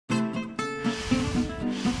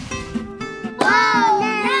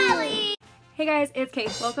Hey guys, it's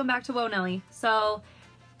Kate. Welcome back to Woah, Nelly. So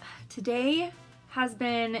today has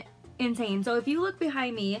been insane. So if you look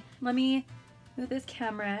behind me, let me move this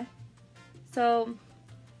camera. So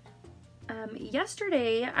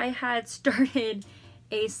yesterday I had started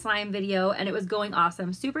a slime video and it was going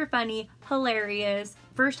awesome. Super funny, hilarious.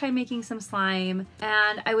 First time making some slime,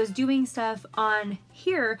 and I was doing stuff on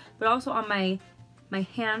here, but also on my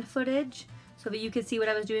hand footage so that you could see what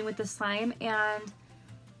I was doing with the slime. And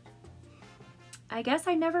I guess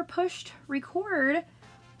I never pushed record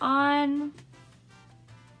on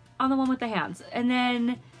the one with the hands. And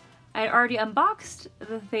then I had already unboxed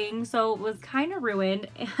the thing, so it was kind of ruined,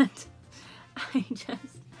 and I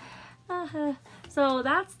just, so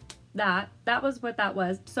that's that. That was what that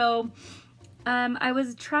was. So I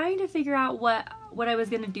was trying to figure out what I was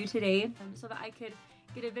gonna do today so that I could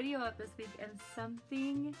get a video up this week, and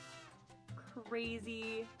something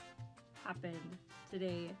crazy happened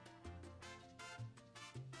today.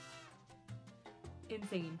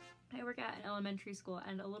 Insane. I work at an elementary school,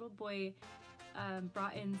 and a little boy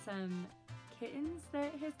brought in some kittens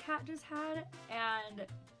that his cat just had, and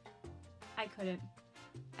I couldn't.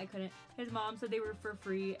 His mom said they were for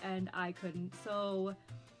free and I couldn't. So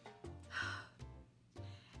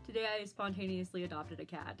today I spontaneously adopted a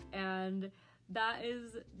cat, and that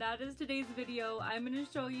is today's video. I'm gonna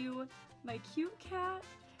show you my cute cat,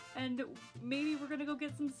 and maybe we're gonna go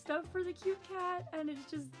get some stuff for the cute cat, and it's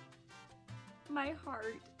just my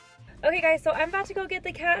heart. Okay guys, so I'm about to go get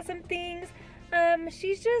the cat some things.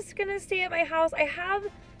 She's just gonna stay at my house. I have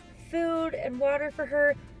food and water for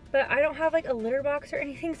her, but I don't have like a litter box or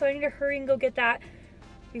anything, so I need to hurry and go get that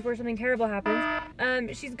before something terrible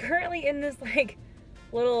happens. She's currently in this like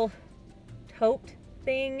little tote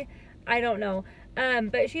thing. I don't know,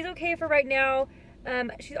 but she's okay for right now.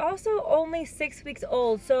 She's also only 6 weeks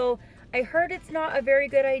old, so I heard it's not a very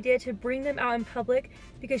good idea to bring them out in public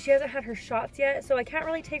because she hasn't had her shots yet, so I can't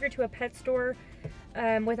really take her to a pet store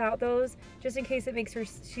without those, just in case it makes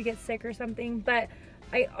she gets sick or something. But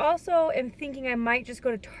I also am thinking I might just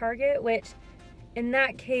go to Target, which in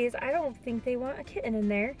that case, I don't think they want a kitten in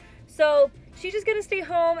there. So she's just gonna stay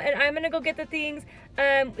home, and I'm gonna go get the things.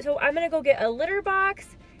 So I'm gonna go get a litter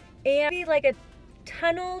box and maybe like a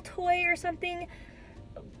tunnel toy or something.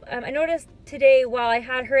 I noticed today while I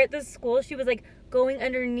had her at the school, she was like going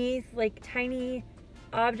underneath like tiny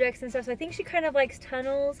objects and stuff. So I think she kind of likes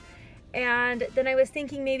tunnels. And then I was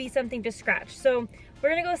thinking maybe something to scratch. So we're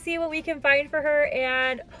gonna go see what we can find for her,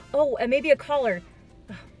 and oh, and maybe a collar.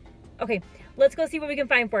 Okay, let's go see what we can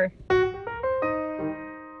find for her.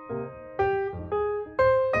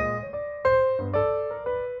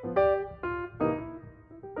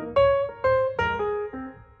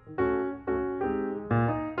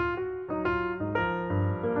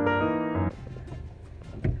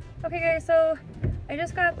 Okay guys, so I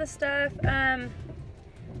just got the stuff.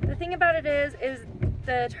 The thing about it is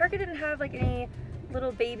the Target didn't have like any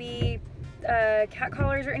little baby cat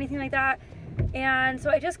collars or anything like that, and so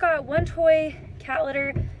I just got one toy cat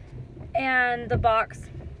litter and the box.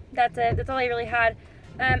 That's it. That's all I really had.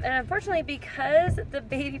 And unfortunately, because the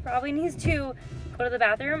baby probably needs to go to the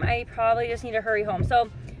bathroom, I probably just need to hurry home. So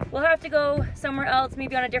we'll have to go somewhere else,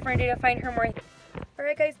 maybe on a different day, to find her more.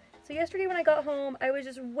 Alright guys, so yesterday when I got home, I was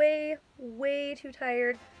just way too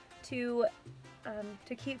tired to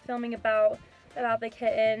keep filming about the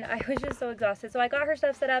kitten. I was just so exhausted. So I got her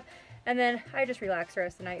stuff set up, and then I just relaxed the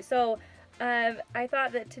rest of the night. So I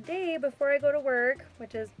thought that today, before I go to work,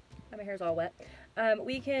 which is, my hair's all wet,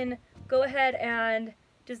 we can go ahead and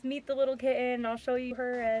just meet the little kitten. I'll show you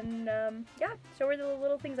her, and yeah, show her the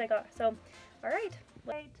little things I got. So, all right,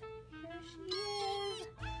 here she is.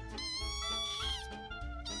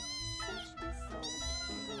 She's so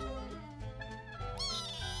cute.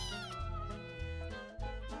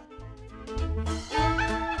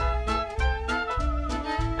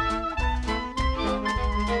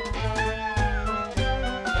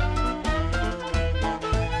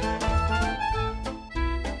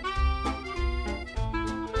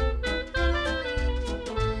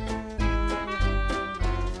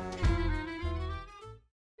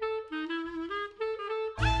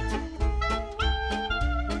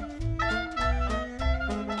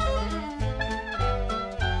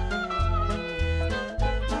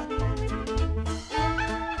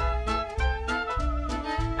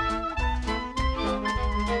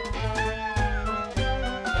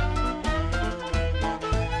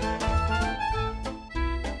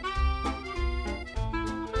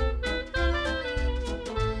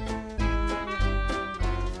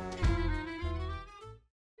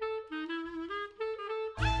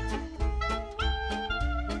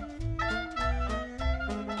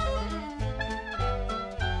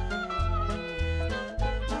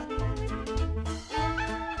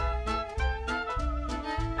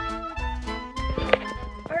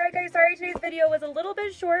 video was a little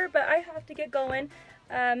bit short, but I have to get going.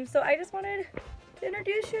 So I just wanted to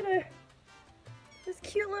introduce you to this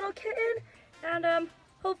cute little kitten, and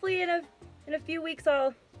hopefully in a few weeks,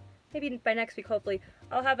 maybe by next week, hopefully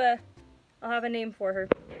I'll have a name for her.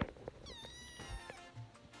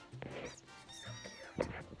 So cute.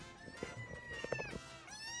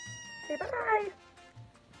 Say bye.